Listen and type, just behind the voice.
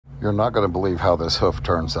You're not going to believe how this hoof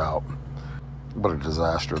turns out. What a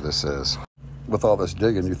disaster this is. With all this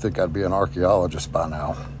digging, you'd think I'd be an archaeologist by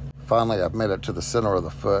now. Finally, I've made it to the center of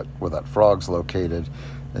the foot where that frog's located.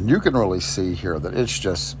 And you can really see here that it's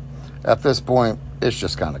just, at this point, it's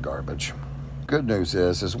just kind of garbage. Good news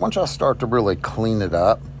is once I start to really clean it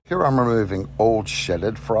up, here I'm removing old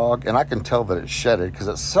shedded frog, and I can tell that it's shedded because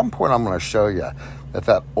at some point I'm going to show you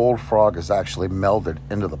that old frog is actually melded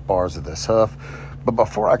into the bars of this hoof. But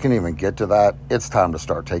before I can even get to that, it's time to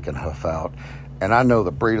start taking hoof out. And I know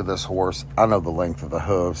the breed of this horse. I know the length of the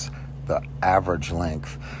hooves, the average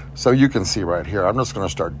length. So you can see right here, I'm just going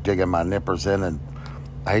to start digging my nippers in, and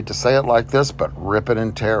I hate to say it like this, but ripping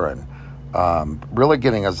and tearing. Really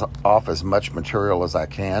getting off as much material as I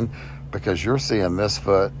can, because you're seeing this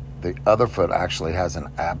foot, the other foot actually has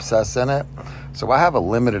an abscess in it. So I have a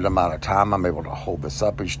limited amount of time I'm able to hold this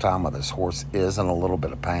up each time while this horse is in a little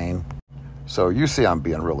bit of pain. So you see I'm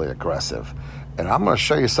being really aggressive. And I'm going to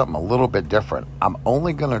show you something a little bit different. I'm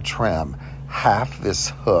only going to trim half this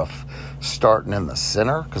hoof starting in the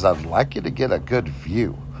center, because I'd like you to get a good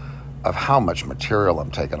view of how much material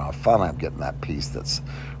I'm taking off. Finally, I'm getting that piece that's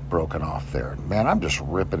broken off there. Man, I'm just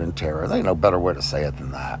ripping and tearing. There ain't no better way to say it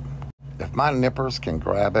than that. If my nippers can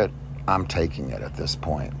grab it, I'm taking it at this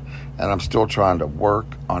point. And I'm still trying to work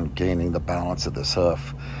on gaining the balance of this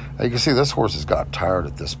hoof. Now, you can see this horse has got tired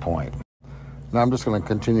at this point. Now I'm just going to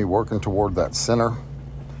continue working toward that center.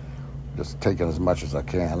 Just taking as much as I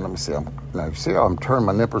can. Let me see. Now you see how I'm turning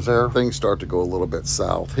my nippers there? Things start to go a little bit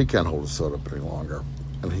south. He can't hold his foot up any longer.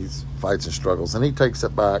 And he fights and struggles, and he takes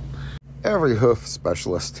it back. Every hoof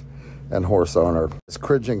specialist and horse owner is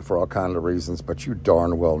cringing for all kinds of reasons, but you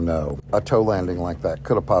darn well know a toe landing like that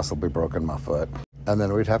could have possibly broken my foot, and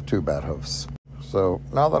then we'd have two bad hoofs. So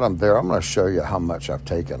now that I'm there, I'm going to show you how much I've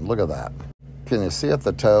taken. Look at that. Can you see at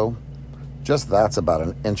the toe? Just that's about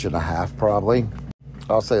 1.5 inches probably.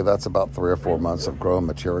 I'll say that's about 3 or 4 months of growing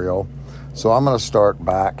material. So I'm going to start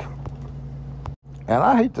back. And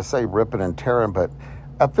I hate to say ripping and tearing, but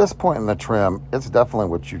at this point in the trim, it's definitely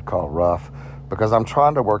what you'd call rough, because I'm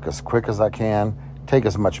trying to work as quick as I can, take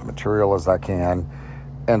as much material as I can,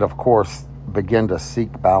 and of course, begin to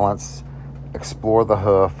seek balance, explore the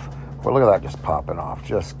hoof. Well, look at that just popping off,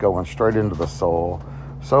 just going straight into the sole.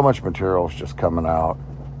 So much material is just coming out.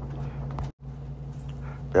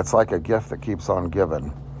 It's like a gift that keeps on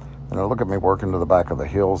giving. And look at me working to the back of the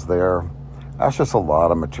heels there. That's just a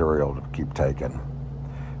lot of material to keep taking.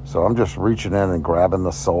 So I'm just reaching in and grabbing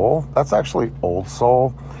the sole. That's actually old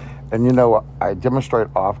sole. And you know, I demonstrate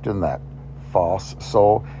often that false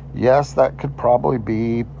sole. Yes, that could probably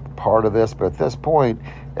be part of this, but at this point,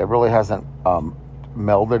 it really hasn't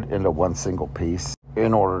melded into one single piece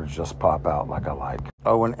in order to just pop out like I like.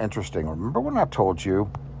 Oh, and interesting. Remember when I told you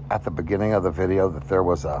at the beginning of the video that there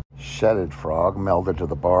was a shedded frog melded to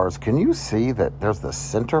the bars? Can you see that there's the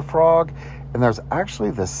center frog and there's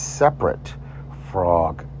actually the separate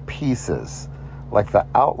frog pieces, like the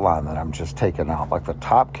outline that I'm just taking out, like the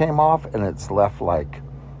top came off and it's left like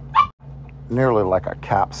nearly like a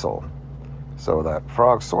capsule. So that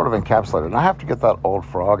frog's sort of encapsulated. And I have to get that old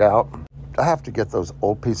frog out. I have to get those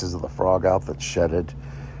old pieces of the frog out that's shedded.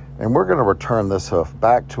 And we're going to return this hoof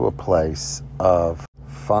back to a place of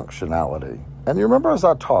functionality. And you remember as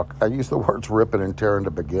I talk, I use the words ripping and tearing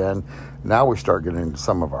to begin. Now we start getting into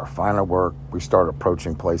some of our finer work. We start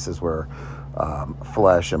approaching places where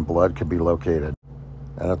flesh and blood could be located.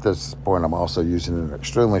 And at this point, I'm also using an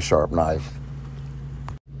extremely sharp knife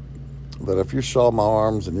that if you saw my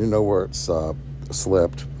arms and you know where it's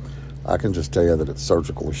slipped, I can just tell you that it's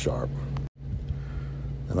surgically sharp.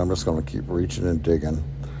 And I'm just going to keep reaching and digging.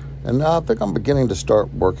 And now I think I'm beginning to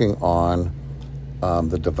start working on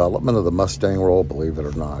the development of the Mustang roll, believe it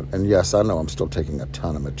or not. And yes, I know I'm still taking a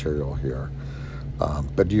ton of material here.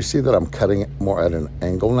 But do you see that I'm cutting it more at an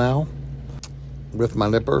angle now with my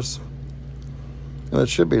nippers? And it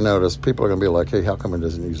should be noticed, people are going to be like, hey, how come it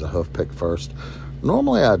doesn't use a hoof pick first?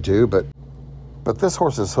 Normally I do, but this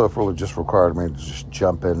horse's hoof really just required me to just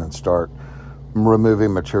jump in and start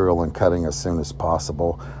removing material and cutting as soon as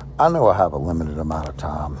possible. I know I have a limited amount of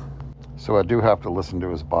time, so I do have to listen to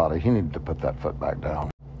his body. He needed to put that foot back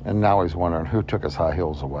down. And now he's wondering who took his high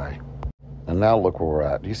heels away. And now look where we're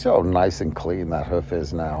at. Do you see how nice and clean that hoof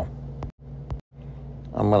is now?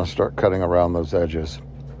 I'm going to start cutting around those edges.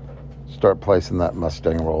 Start placing that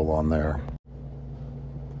Mustang roll on there.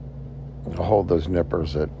 I'll hold those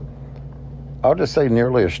nippers at, I'll just say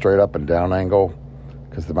nearly a straight up and down angle,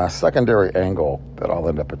 because my secondary angle that I'll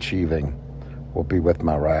end up achieving will be with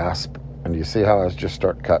my rasp. And you see how I just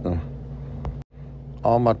start cutting?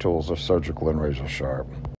 All my tools are surgical and razor sharp.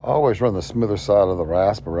 I always run the smoother side of the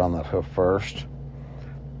rasp around that hoof first,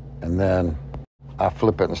 and then I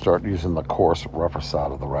flip it and start using the coarse, rougher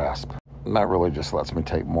side of the rasp. And that really just lets me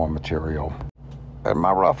take more material. And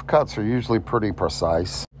my rough cuts are usually pretty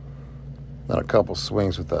precise. Then a couple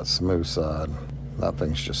swings with that smooth side. That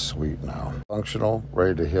thing's just sweet now. Functional,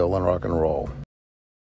 ready to heal and rock and roll.